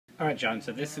All right, John, so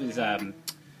this is a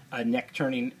neck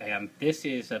turning. This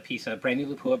is a piece of brand new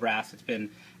Lapua brass. It's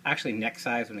been actually neck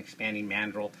size with an expanding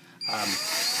mandrel.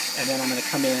 And then I'm going to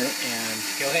come in and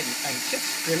go ahead and I'm just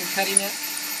scrim cutting it.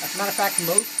 As a matter of fact,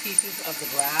 most pieces of the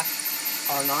brass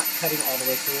are not cutting all the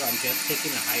way through. I'm just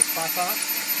taking the high spots off.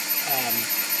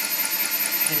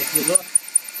 And if you look,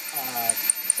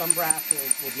 some brass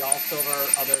will be all silver,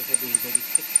 others will be maybe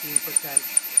 16%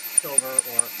 silver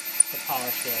or the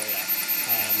polished area.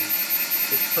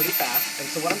 It's pretty fast. And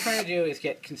so what I'm trying to do is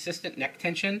get consistent neck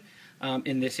tension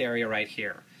in this area right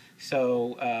here.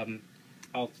 So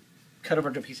I'll cut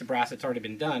over to a piece of brass that's already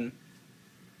been done.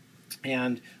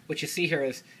 And what you see here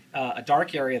is a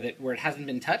dark area where it hasn't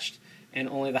been touched, and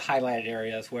only the highlighted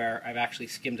areas where I've actually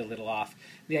skimmed a little off.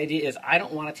 The idea is I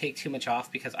don't want to take too much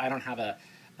off because I don't have a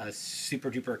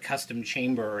super duper custom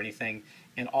chamber or anything,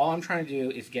 and all I'm trying to do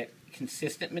is get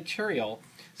consistent material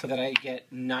so that I get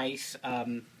nice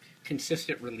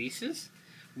consistent releases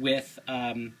with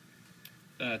the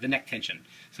neck tension.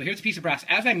 So here's a piece of brass.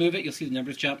 As I move it, you'll see the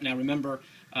numbers jump. Now remember,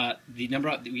 the number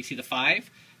that we see, the 5,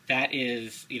 that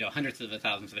is, hundredths of a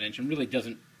thousandth of an inch, and really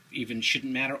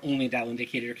shouldn't matter. Only a dial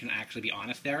indicator can actually be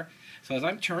honest there. So as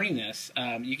I'm turning this,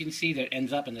 you can see that it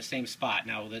ends up in the same spot.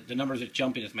 Now the numbers that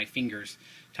jump in is my fingers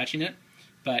touching it,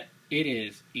 but it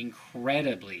is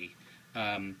incredibly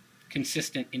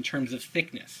consistent in terms of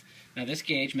thickness. Now this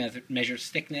gauge measures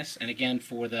thickness, and again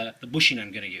for the bushing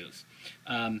I'm going to use.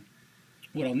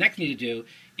 What I'll next need to do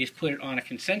is put it on a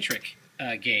concentric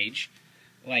gauge,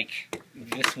 like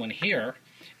this one here,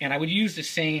 and I would use the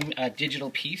same digital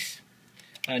piece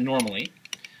normally,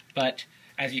 but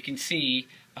as you can see,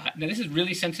 now this is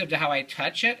really sensitive to how I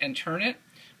touch it and turn it,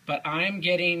 but I'm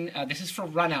getting, this is for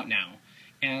runout now,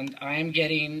 and I'm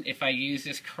getting, if I use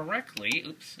this correctly,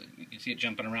 oops, you can see it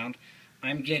jumping around,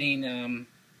 I'm getting,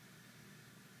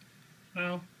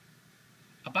 well,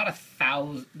 about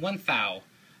 1 thou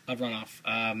of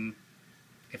runoff,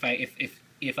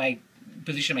 if I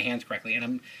position my hands correctly, and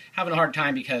I'm having a hard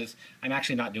time because I'm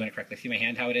actually not doing it correctly. See my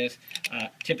hand how it is?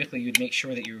 Typically you'd make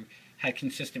sure that you had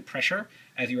consistent pressure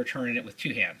as you were turning it with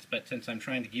 2 hands, but since I'm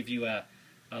trying to give you a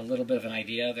little bit of an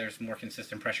idea, there's more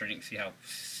consistent pressure, and you can see how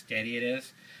steady it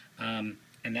is, and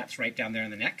that's right down there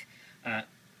in the neck.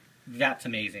 That's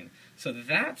amazing. So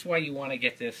that's why you want to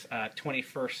get this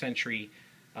 21st century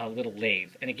little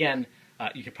lathe. And again,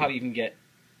 you could probably even get,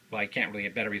 well, I can't really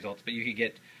get better results, but you could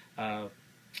get,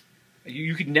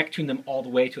 you could neck tune them all the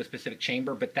way to a specific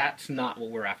chamber, but that's not what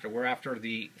we're after. We're after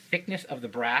the thickness of the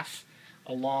brass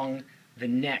along the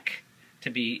neck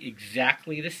to be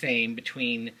exactly the same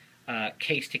between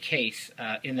case to case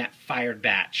in that fired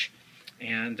batch.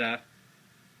 And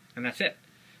that's it.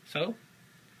 So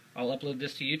I'll upload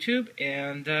this to YouTube,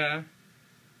 and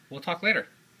we'll talk later.